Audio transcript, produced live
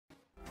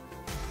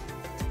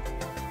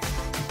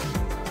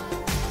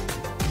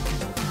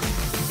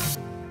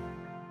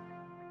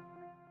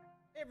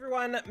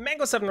everyone,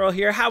 Mango7Roll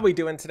here. How we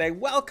doing today?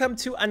 Welcome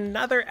to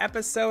another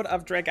episode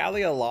of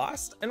Dragalia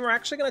Lost, and we're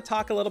actually going to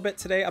talk a little bit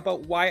today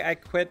about why I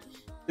quit,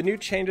 the new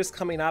changes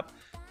coming up,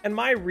 and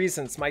my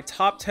reasons, my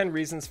top 10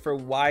 reasons for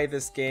why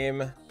this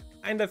game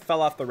kind of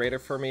fell off the radar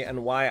for me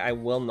and why I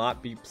will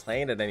not be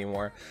playing it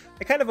anymore.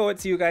 I kind of owe it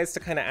to you guys to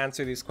kind of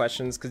answer these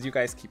questions because you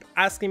guys keep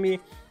asking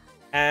me,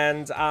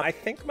 and I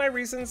think my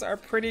reasons are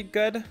pretty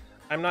good.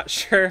 I'm not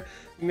sure,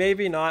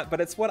 maybe not, but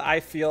it's what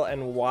I feel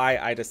and why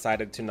I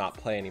decided to not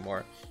play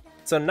anymore.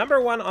 So number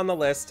one on the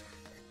list,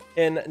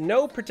 in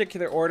no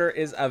particular order,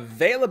 is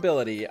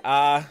availability.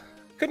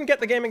 Couldn't get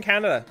the game in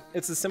Canada.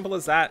 It's as simple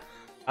as that.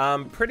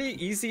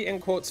 Pretty easy in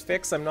quotes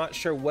fix. I'm not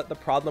sure what the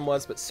problem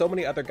was, but so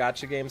many other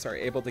gacha games are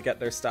able to get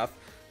their stuff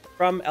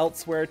from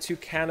elsewhere to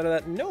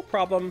Canada, no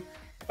problem.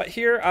 But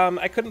here,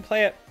 I couldn't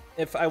play it.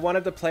 If I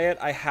wanted to play it,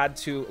 I had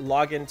to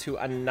log into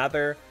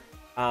another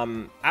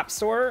app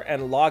store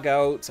and log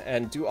out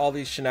and do all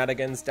these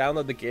shenanigans,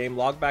 download the game,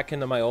 log back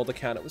into my old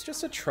account. It was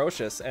just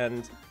atrocious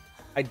and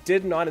I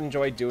did not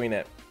enjoy doing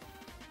it.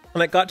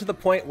 And it got to the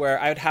point where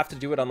I would have to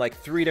do it on like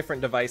 3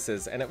 different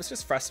devices, and it was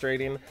just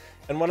frustrating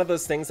and one of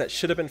those things that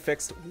should have been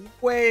fixed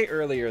way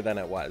earlier than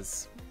it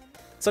was.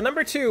 So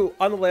number 2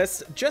 on the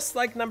list, just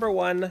like number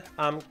 1,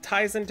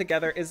 ties in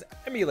together, is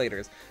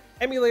emulators.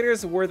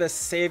 Emulators were the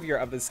savior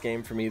of this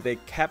game for me. They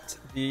kept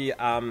the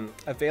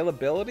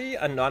availability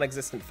a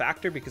non-existent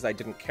factor because I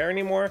didn't care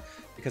anymore,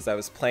 because I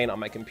was playing on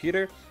my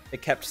computer.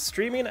 It kept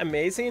streaming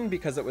amazing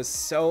because it was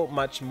so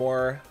much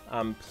more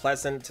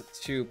pleasant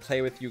to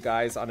play with you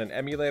guys on an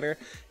emulator.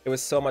 It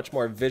was so much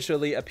more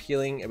visually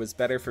appealing. It was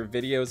better for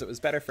videos. It was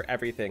better for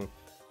everything.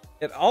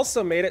 It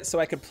also made it so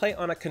I could play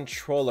on a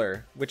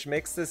controller, which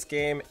makes this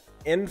game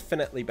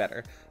infinitely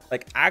better.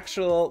 Like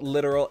actual,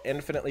 literal,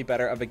 infinitely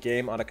better of a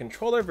game on a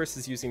controller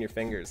versus using your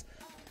fingers.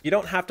 You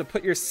don't have to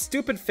put your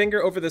stupid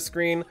finger over the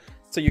screen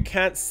so you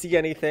can't see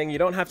anything. You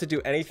don't have to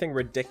do anything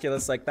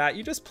ridiculous like that.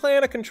 You just play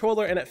on a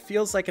controller and it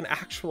feels like an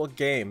actual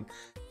game.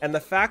 And the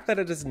fact that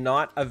it is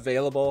not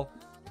available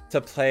to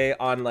play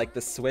on like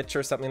the Switch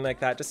or something like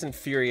that just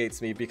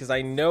infuriates me, because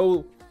I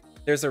know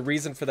there's a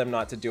reason for them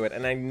not to do it.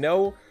 And I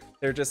know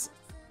they're just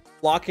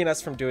blocking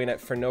us from doing it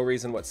for no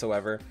reason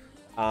whatsoever.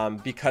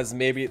 Because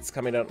maybe it's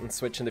coming out on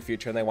Switch in the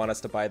future and they want us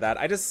to buy that.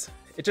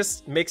 It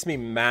just makes me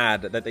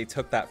mad that they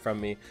took that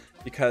from me,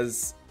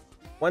 because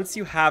once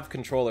you have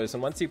controllers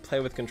and once you play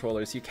with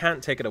controllers, you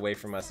can't take it away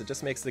from us. It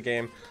just makes the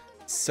game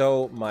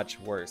so much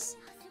worse.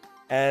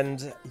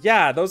 And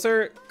yeah, those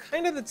are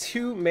kind of the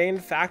 2 main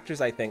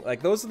factors, I think.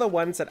 Like, those are the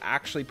ones that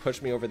actually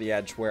pushed me over the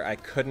edge where I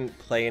couldn't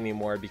play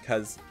anymore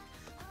because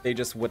they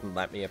just wouldn't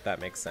let me, if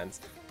that makes sense.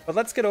 But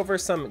let's get over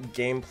some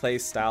gameplay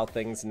style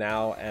things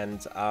now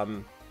and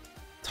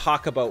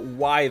talk about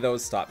why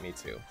those stopped me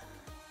too.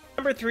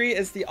 Number 3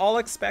 is the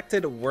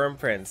all-expected worm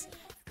prints.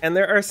 And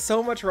there are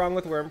so much wrong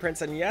with worm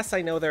prints, and yes,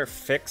 I know they're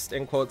fixed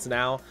in quotes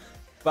now,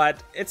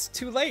 but it's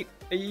too late.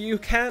 You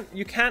can't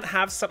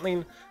have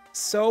something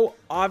so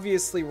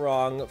obviously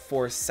wrong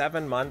for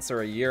 7 months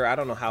or a year, I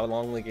don't know how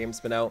long the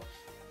game's been out,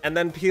 and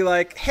then be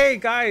like, hey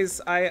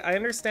guys, I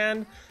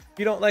understand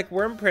you don't like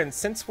worm prints.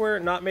 Since we're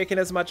not making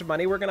as much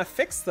money, we're gonna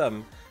fix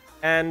them.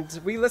 And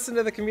we listen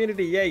to the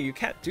community. Yay, you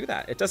can't do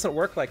that. It doesn't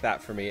work like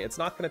that for me. It's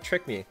not going to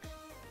trick me.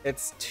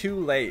 It's too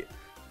late.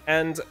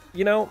 And,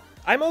 you know,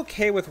 I'm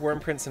okay with worm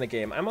prints in a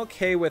game. I'm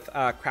okay with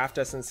craft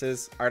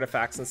essences,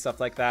 artifacts, and stuff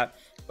like that.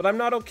 But I'm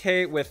not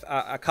okay with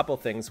a couple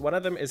things. One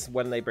of them is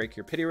when they break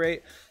your pity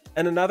rate.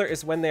 And another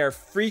is when they are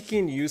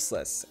freaking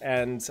useless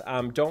and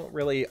don't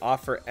really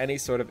offer any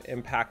sort of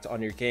impact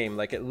on your game.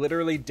 Like, it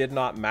literally did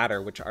not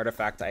matter which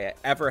artifact I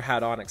ever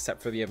had on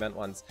except for the event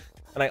ones.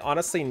 And I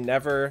honestly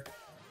never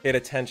paid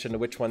attention to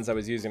which ones I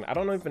was using. I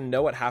don't even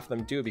know what half of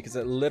them do because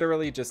it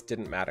literally just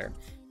didn't matter.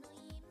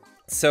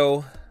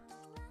 So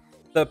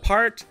the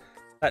part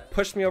that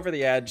pushed me over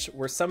the edge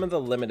were some of the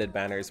limited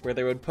banners where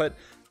they would put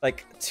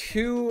like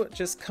 2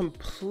 just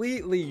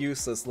completely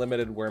useless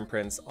limited worm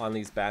prints on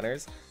these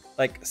banners,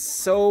 like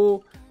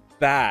so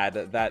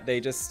bad that they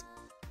just,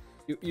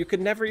 you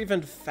could never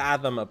even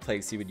fathom a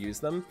place you would use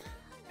them.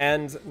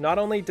 And not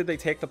only did they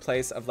take the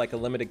place of like a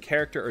limited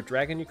character or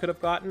dragon you could have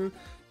gotten,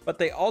 but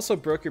they also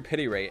broke your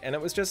pity rate. And it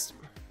was just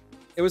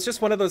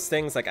one of those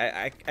things, like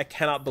I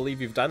cannot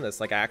believe you've done this.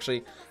 Like, I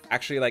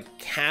actually like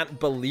can't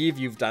believe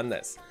you've done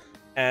this.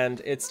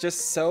 And it's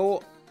just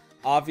so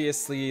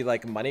obviously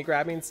like money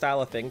grabbing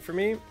style of thing for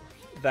me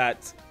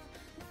that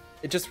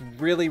it just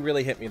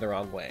really hit me the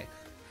wrong way.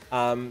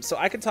 So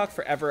I could talk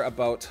forever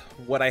about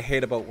what I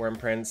hate about worm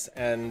prints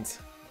and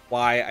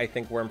why I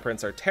think worm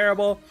prints are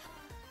terrible,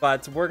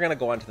 but we're gonna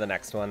go on to the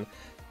next one.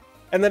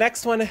 And the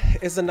next one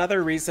is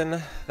another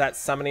reason that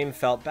summoning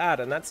felt bad,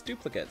 and that's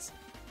duplicates.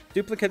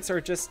 Duplicates are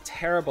just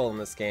terrible in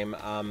this game.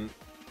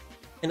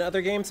 In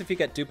other games, if you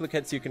get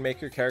duplicates, you can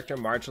make your character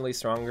marginally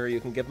stronger, you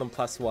can give them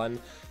 +1,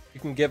 you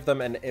can give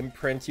them an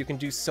imprint, you can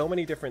do so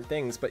many different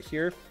things, but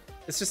here,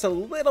 it's just a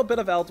little bit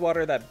of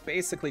Eldwater that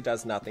basically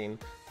does nothing.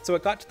 So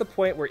it got to the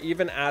point where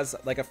even as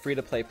like a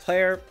free-to-play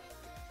player,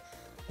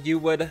 you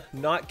would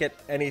not get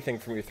anything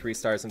from your 3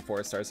 stars and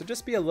 4 stars. It'd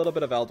just be a little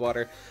bit of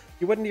Eldwater.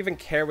 You wouldn't even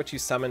care what you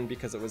summoned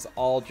because it was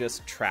all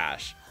just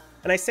trash.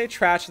 And I say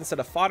trash instead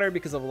of fodder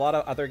because of a lot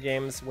of other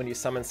games, when you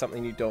summon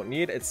something you don't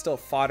need, it's still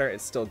fodder,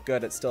 it's still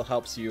good, it still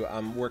helps you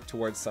work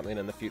towards something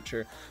in the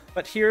future.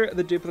 But here,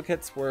 the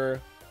duplicates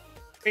were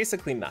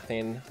basically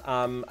nothing.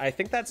 I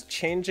think that's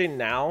changing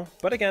now,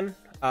 but again,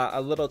 a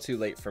little too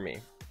late for me.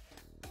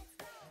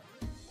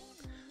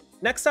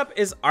 Next up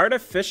is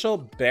artificial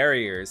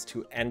barriers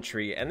to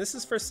entry, and this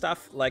is for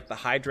stuff like the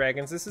high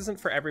dragons. This isn't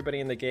for everybody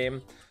in the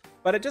game,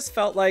 but it just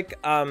felt like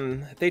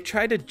they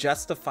tried to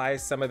justify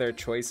some of their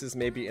choices,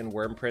 maybe in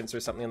Wormprints or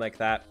something like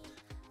that,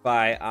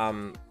 by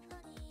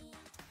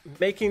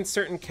making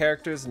certain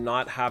characters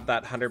not have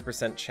that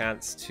 100%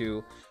 chance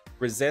to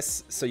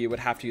resist, so you would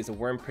have to use a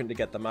Wormprint to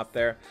get them up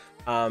there.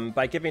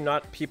 By giving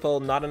people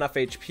not enough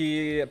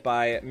HP,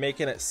 by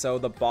making it so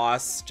the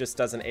boss just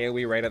does an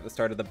AoE right at the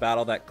start of the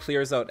battle that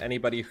clears out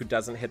anybody who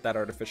doesn't hit that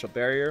artificial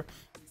barrier.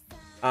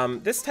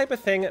 This type of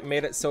thing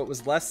made it so it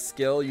was less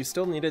skill. You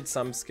still needed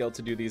some skill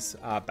to do these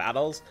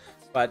battles,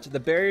 but the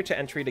barrier to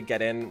entry to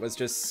get in was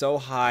just so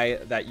high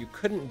that you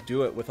couldn't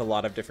do it with a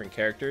lot of different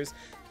characters,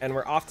 and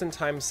were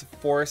oftentimes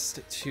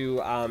forced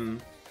to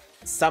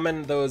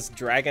summon those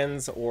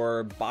dragons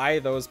or buy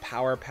those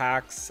power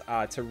packs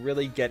to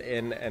really get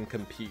in and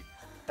compete.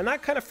 And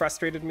that kind of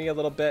frustrated me a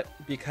little bit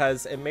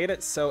because it made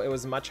it so it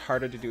was much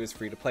harder to do as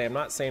free-to-play. I'm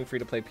not saying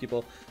free-to-play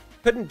people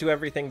couldn't do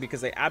everything,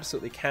 because they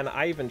absolutely can.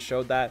 I even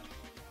showed that,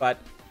 but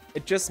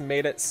it just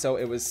made it so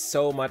it was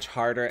so much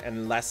harder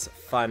and less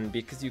fun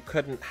because you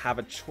couldn't have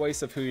a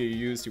choice of who you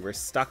used. You were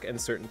stuck in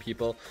certain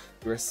people,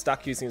 you were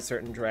stuck using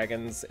certain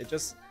dragons. It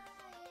just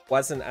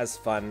wasn't as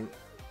fun.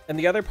 And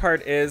the other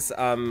part is,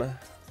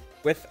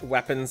 with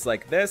weapons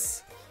like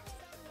this,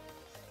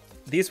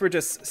 these were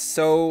just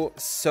so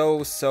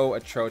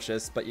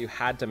atrocious, but you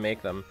had to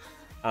make them.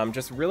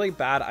 Just really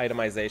bad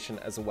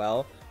itemization as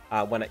well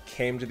when it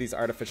came to these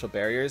artificial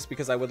barriers,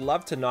 because I would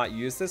love to not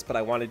use this, but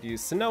I wanted to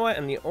use Sanoa,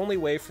 and the only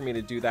way for me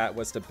to do that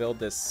was to build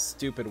this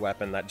stupid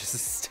weapon that just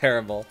is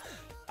terrible.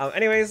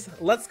 Anyways,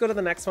 let's go to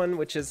the next one,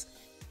 which is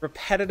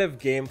repetitive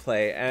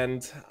gameplay,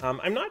 and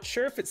I'm not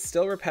sure if it's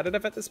still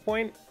repetitive at this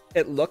point.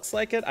 It looks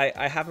like it.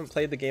 I haven't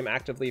played the game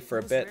actively for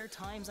a bit,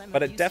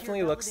 but it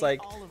definitely looks like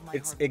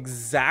it's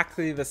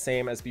exactly the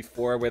same as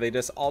before, where they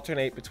just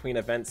alternate between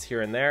events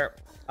here and there.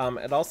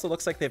 It also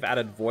looks like they've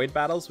added void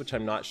battles, which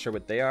I'm not sure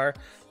what they are.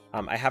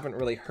 I haven't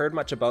really heard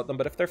much about them,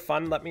 but if they're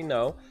fun, let me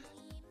know.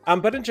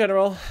 But in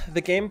general,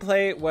 the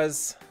gameplay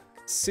was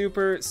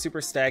super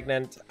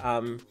stagnant.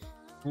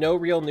 No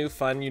real new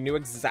fun. You knew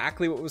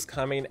exactly what was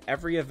coming.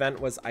 Every event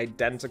was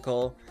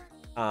identical.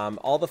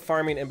 All the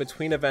farming in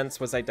between events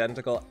was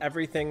identical.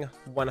 Everything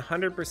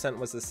 100%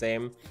 was the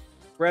same.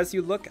 Whereas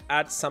you look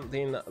at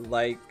something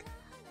like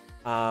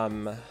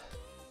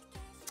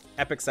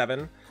Epic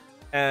 7,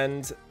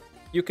 and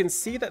you can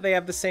see that they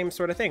have the same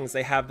sort of things.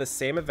 They have the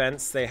same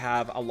events, they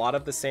have a lot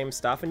of the same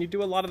stuff, and you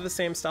do a lot of the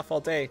same stuff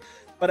all day.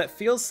 But it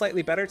feels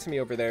slightly better to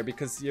me over there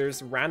because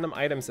there's random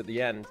items at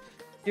the end.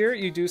 Here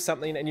you do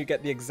something and you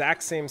get the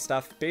exact same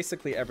stuff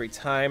basically every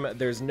time.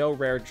 There's no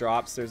rare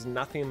drops, there's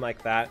nothing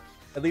like that.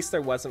 At least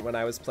there wasn't when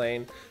I was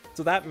playing.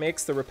 So that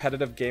makes the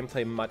repetitive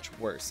gameplay much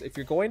worse. If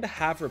you're going to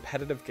have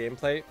repetitive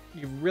gameplay,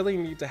 you really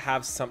need to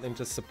have something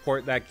to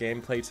support that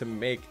gameplay to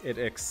make it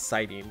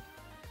exciting.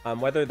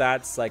 Whether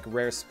that's like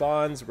rare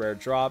spawns, rare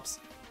drops,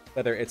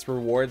 whether it's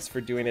rewards for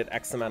doing it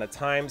X amount of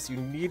times, you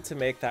need to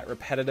make that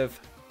repetitive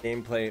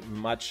gameplay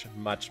much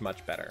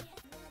better.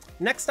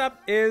 Next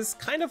up is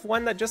kind of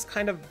one that just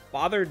kind of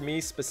bothered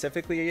me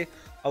specifically.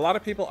 A lot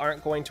of people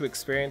aren't going to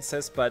experience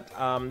this, but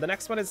the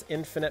next one is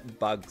infinite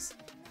bugs.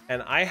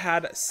 And I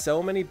had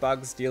so many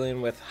bugs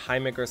dealing with High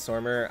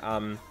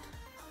Migrosormer,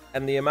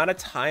 and the amount of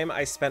time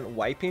I spent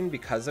wiping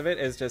because of it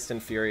is just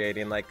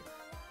infuriating. Like,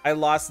 I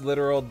lost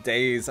literal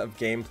days of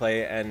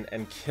gameplay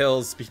and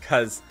kills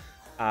because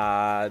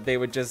they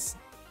would just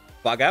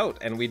bug out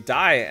and we'd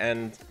die,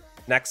 and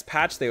next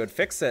patch they would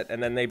fix it,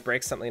 and then they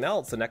break something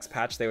else. The next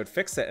patch they would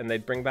fix it and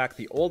they'd bring back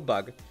the old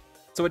bug.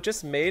 So it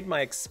just made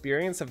my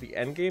experience of the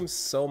endgame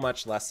so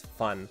much less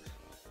fun.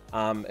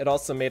 It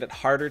also made it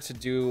harder to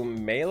do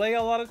melee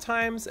a lot of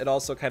times. It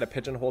also kind of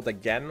pigeonholed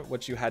again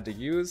what you had to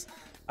use.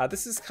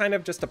 This is kind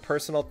of just a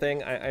personal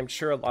thing. I'm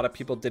sure a lot of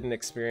people didn't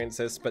experience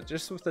this, but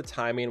just with the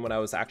timing when I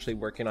was actually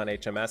working on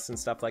HMS and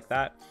stuff like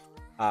that,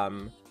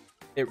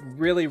 it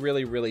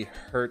really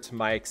hurt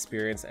my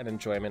experience and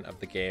enjoyment of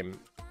the game.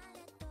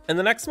 And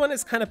the next one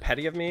is kind of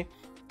petty of me,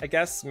 I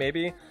guess,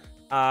 maybe,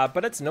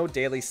 but it's no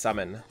daily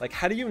summon. Like,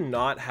 how do you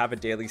not have a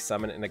daily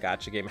summon in a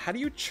gacha game? How do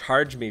you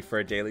charge me for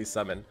a daily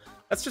summon?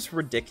 That's just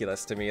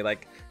ridiculous to me.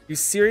 Like, you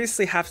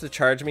seriously have to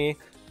charge me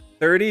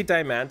 30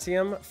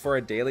 Diamantium for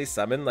a daily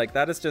summon? Like,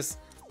 that is just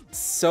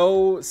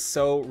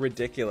so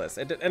ridiculous.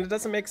 And it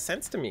doesn't make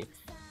sense to me.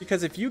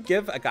 Because if you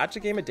give a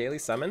gacha game a daily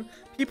summon,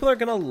 people are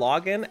going to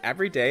log in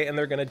every day and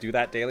they're going to do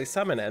that daily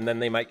summon, and then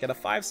they might get a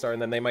 5-star,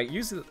 and then they might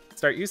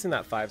start using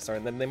that 5-star,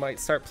 and then they might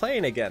start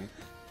playing again.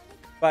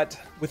 But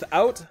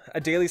without a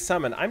daily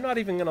summon, I'm not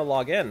even going to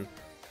log in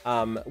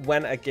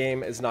when a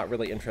game is not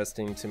really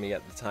interesting to me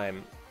at the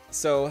time.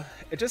 So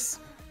it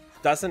just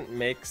doesn't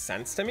make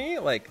sense to me.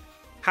 Like,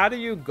 how do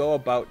you go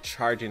about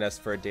charging us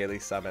for a daily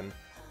summon?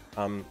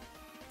 I'm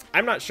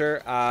not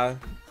sure.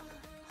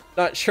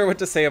 Not sure what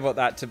to say about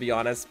that, to be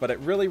honest, but it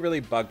really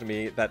bugged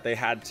me that they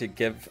had to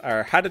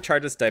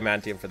charge us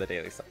Diamantium for the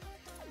daily summon.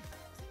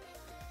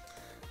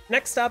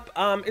 Next up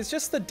is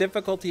just the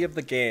difficulty of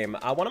the game.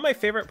 One of my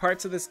favorite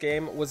parts of this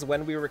game was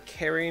when we were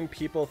carrying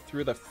people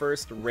through the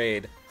first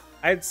raid.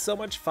 I had so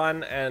much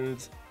fun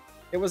and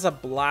it was a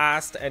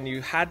blast, and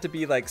you had to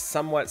be like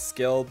somewhat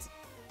skilled.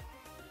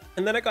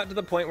 And then it got to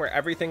the point where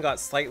everything got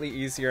slightly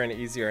easier and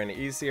easier and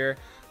easier,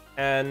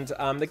 and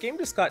the game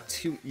just got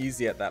too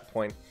easy at that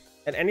point.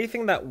 And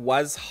anything that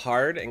was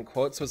hard, in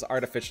quotes, was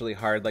artificially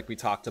hard, like we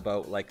talked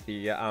about, like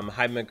the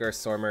Heimerdinger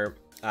Sormer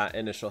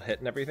initial hit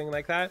and everything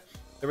like that.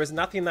 There was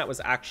nothing that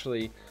was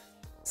actually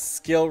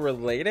skill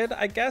related,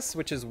 I guess,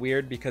 which is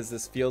weird because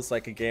this feels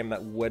like a game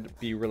that would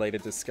be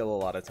related to skill a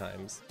lot of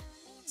times.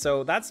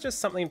 So that's just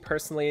something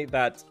personally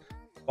that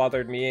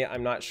bothered me.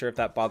 I'm not sure if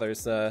that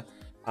bothers the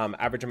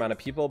average amount of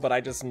people, but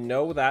I just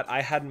know that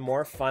I had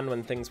more fun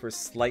when things were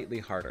slightly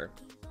harder.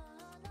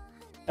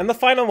 And the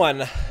final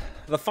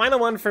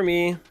one for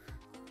me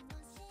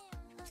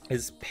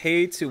is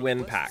pay to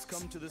win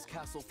packs.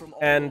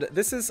 And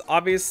this is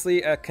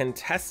obviously a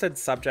contested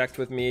subject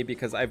with me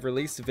because I've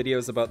released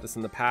videos about this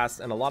in the past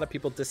and a lot of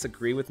people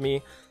disagree with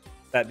me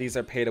that these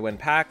are pay to win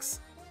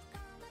packs.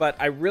 But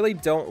I really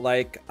don't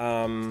like,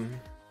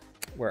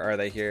 where are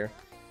they here?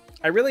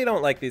 I really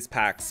don't like these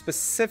packs.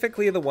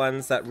 Specifically the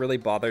ones that really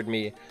bothered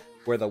me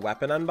were the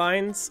weapon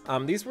unbinds.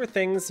 These were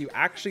things you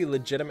actually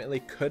legitimately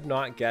could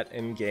not get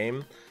in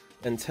game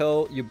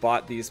until you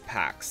bought these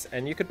packs.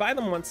 And you could buy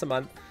them once a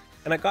month.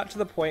 And it got to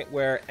the point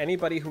where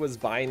anybody who was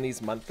buying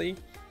these monthly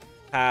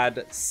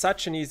had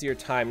such an easier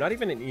time, not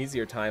even an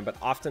easier time, but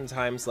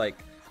oftentimes like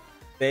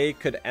they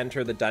could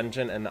enter the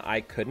dungeon and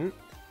I couldn't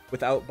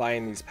without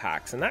buying these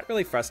packs. And that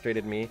really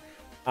frustrated me.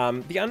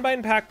 The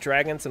Unbind pack,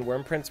 Dragons, and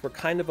Wormprints were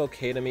kind of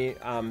okay to me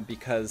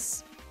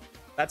because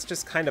that's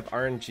just kind of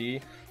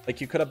RNG. Like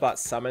you could have bought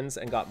summons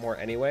and got more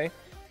anyway.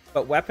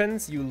 But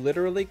weapons, you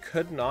literally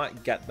could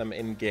not get them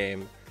in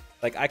game.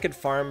 Like I could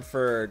farm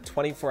for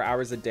 24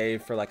 hours a day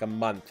for like a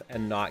month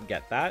and not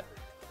get that.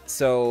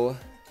 So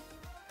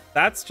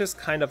that's just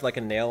kind of like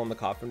a nail in the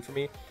coffin for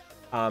me.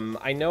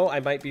 I know I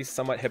might be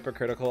somewhat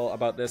hypocritical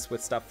about this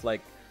with stuff like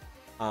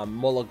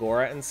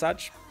Molagora and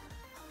such,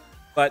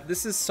 but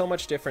this is so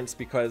much difference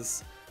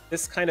because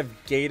this kind of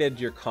gated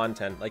your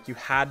content. Like you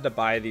had to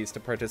buy these to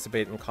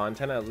participate in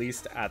content, at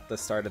least at the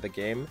start of the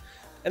game.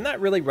 And that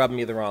really rubbed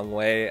me the wrong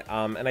way.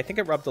 And I think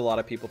it rubbed a lot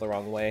of people the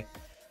wrong way.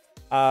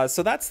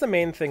 So that's the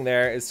main thing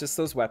there, is just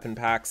those weapon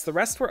packs. The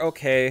rest were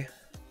okay,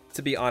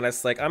 to be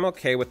honest. Like, I'm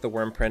okay with the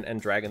Wormprint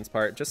and Dragons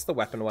part. Just the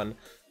weapon one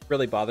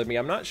really bothered me.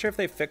 I'm not sure if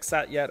they fixed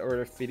that yet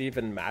or if it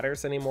even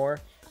matters anymore,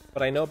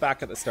 but I know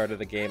back at the start of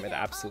the game it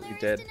absolutely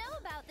did.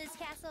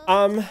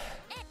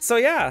 So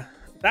yeah,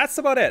 that's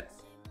about it.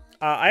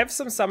 I have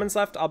some summons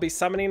left. I'll be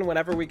summoning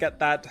whenever we get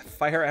that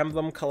Fire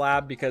Emblem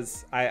collab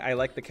because I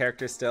like the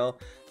character still.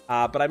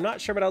 But I'm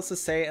not sure what else to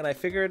say, and I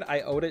figured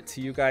I owed it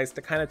to you guys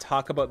to kind of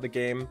talk about the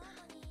game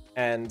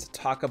and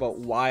talk about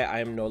why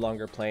I'm no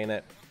longer playing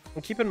it.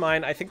 And keep in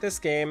mind, I think this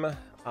game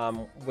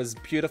was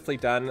beautifully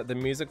done. The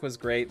music was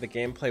great, the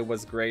gameplay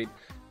was great,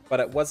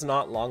 but it was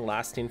not long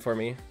lasting for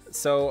me.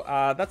 So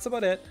that's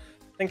about it.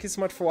 Thank you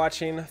so much for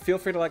watching. Feel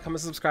free to like,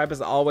 comment, subscribe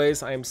as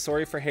always. I am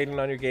sorry for hating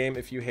on your game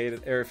if you hate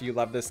it or if you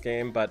love this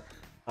game, but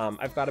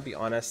I've got to be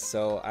honest,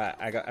 so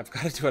I've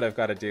got to do what I've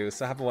got to do.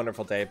 So have a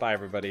wonderful day. Bye,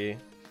 everybody.